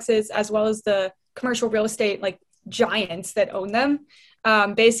complexes as well as the commercial real estate like giants that own them,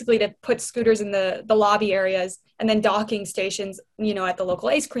 basically to put scooters in the lobby areas and then docking stations, at the local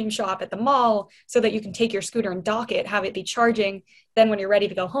ice cream shop, at the mall, so that you can take your scooter and dock it, have it be charging. Then when you're ready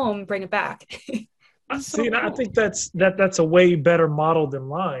to go home, bring it back. See, and I think that's a way better model than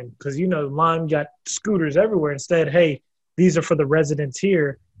Lime because, Lime got scooters everywhere. Instead, hey, these are for the residents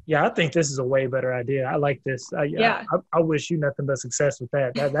here. Yeah, I think this is a way better idea. I like this. I wish you nothing but success with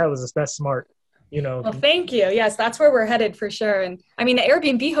that. That's smart. Well, thank you. Yes, that's where we're headed for sure. And I mean, the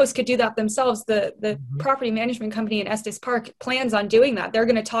Airbnb hosts could do that themselves. The property management company in Estes Park plans on doing that. They're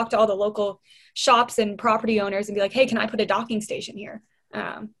going to talk to all the local shops and property owners and be like, hey, can I put a docking station here?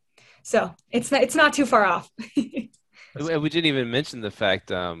 So it's not too far off. We didn't even mention the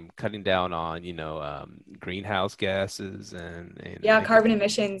fact cutting down on greenhouse gases and carbon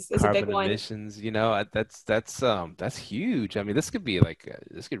emissions is a big one. Emissions, that's huge. I mean, this could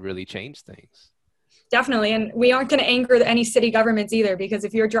really change things. Definitely. And we aren't going to anger any city governments either, because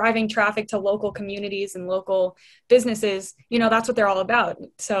if you're driving traffic to local communities and local businesses, that's what they're all about.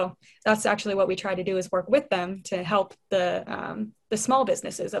 So that's actually what we try to do, is work with them to help the small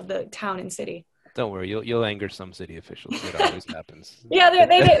businesses of the town and city. Don't worry, you'll anger some city officials. It always happens. Yeah,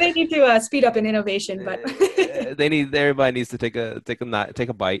 they need to speed up in innovation, but everybody needs to take a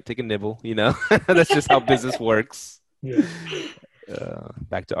bite, take a nibble. That's just how business works. Yeah.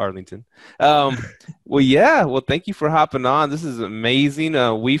 Back to Arlington. Well, thank you for hopping on. This is amazing.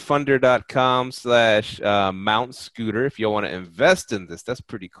 WeFunder.com/Mount Scooter. If you want to invest in this, that's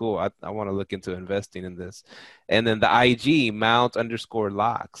pretty cool. I want to look into investing in this. And then the IG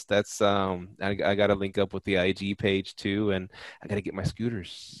Mount_locks. That's I got to link up with the IG page too, and I got to get my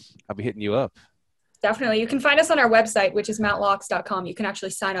scooters. I'll be hitting you up. Definitely. You can find us on our website, which is mountlocks.com. You can actually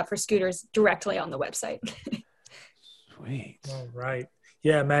sign up for scooters directly on the website. Sweet. All right.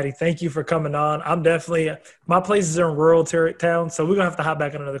 Yeah, Maddie, thank you for coming on. I'm definitely – my places are in rural town, so we're going to have to hop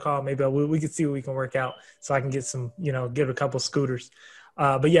back on another call. Maybe we can see what we can work out so I can get some – get a couple scooters.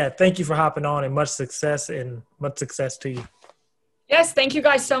 But, yeah, thank you for hopping on, and much success to you. Yes, thank you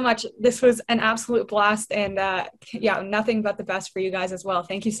guys so much. This was an absolute blast, and, nothing but the best for you guys as well.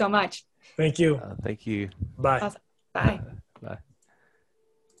 Thank you so much. Thank you. Thank you. Bye. Awesome. Bye. Bye.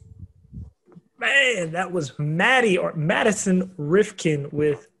 Man, that was Maddie or Madison Rifkin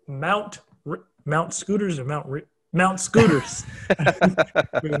with Mount Scooters or Mount Mount Scooters.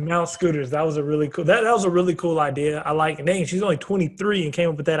 Mount Scooters. That was a really cool. That was a really cool idea. I like it. Dang, she's only 23 and came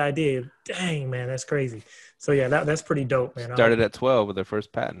up with that idea. Dang, man, that's crazy. So yeah, that's pretty dope, man. Started at 12 with her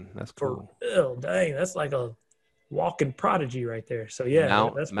first patent. That's cool. Oh, dang, that's like a walking prodigy right there. So yeah,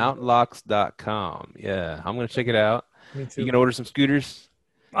 Mountlocks.com. Yeah, I'm gonna check it out. Me too. You can order some scooters.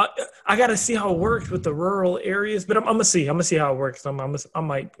 I got to see how it works with the rural areas, but I'm gonna see. I'm gonna see how it works. I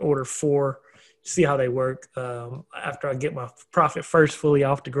might order 4, see how they work after I get my Profit First fully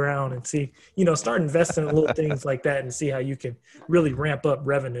off the ground and see, start investing in little things like that and see how you can really ramp up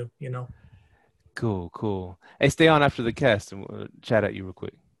revenue. Cool. Hey, stay on after the cast and we'll chat at you real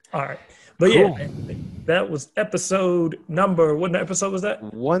quick. All right. But cool. Yeah, that was episode number. What episode was that?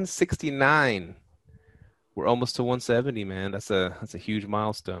 169. We're almost to 170, man. That's a huge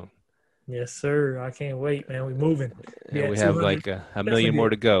milestone. Yes, sir. I can't wait, man. We're moving. Yeah, we have like a million more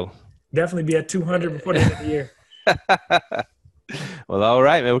to go. Definitely be at 200 before the end of the year. Well, all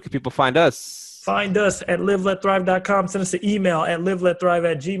right, man. Where can people find us? Find us at liveletthrive.com. Send us an email at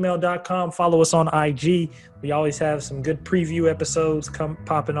liveletthrive@gmail.com. Follow us on IG. We always have some good preview episodes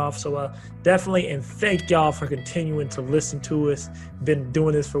popping off. So definitely, and thank y'all for continuing to listen to us. Been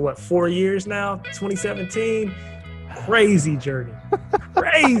doing this for 4 years now? 2017. Crazy journey.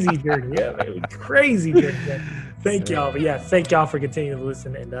 Crazy journey. Yeah, man. Crazy journey, man. Thank y'all. But yeah, thank y'all for continuing to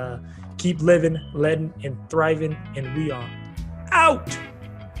listen and keep living, letting, and thriving. And we are out.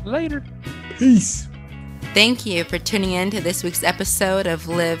 Later. Peace. Thank you for tuning in to this week's episode of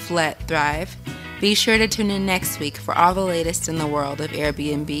Live, Let, Thrive. Be sure to tune in next week for all the latest in the world of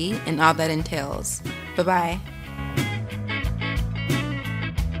Airbnb and all that entails. Bye-bye.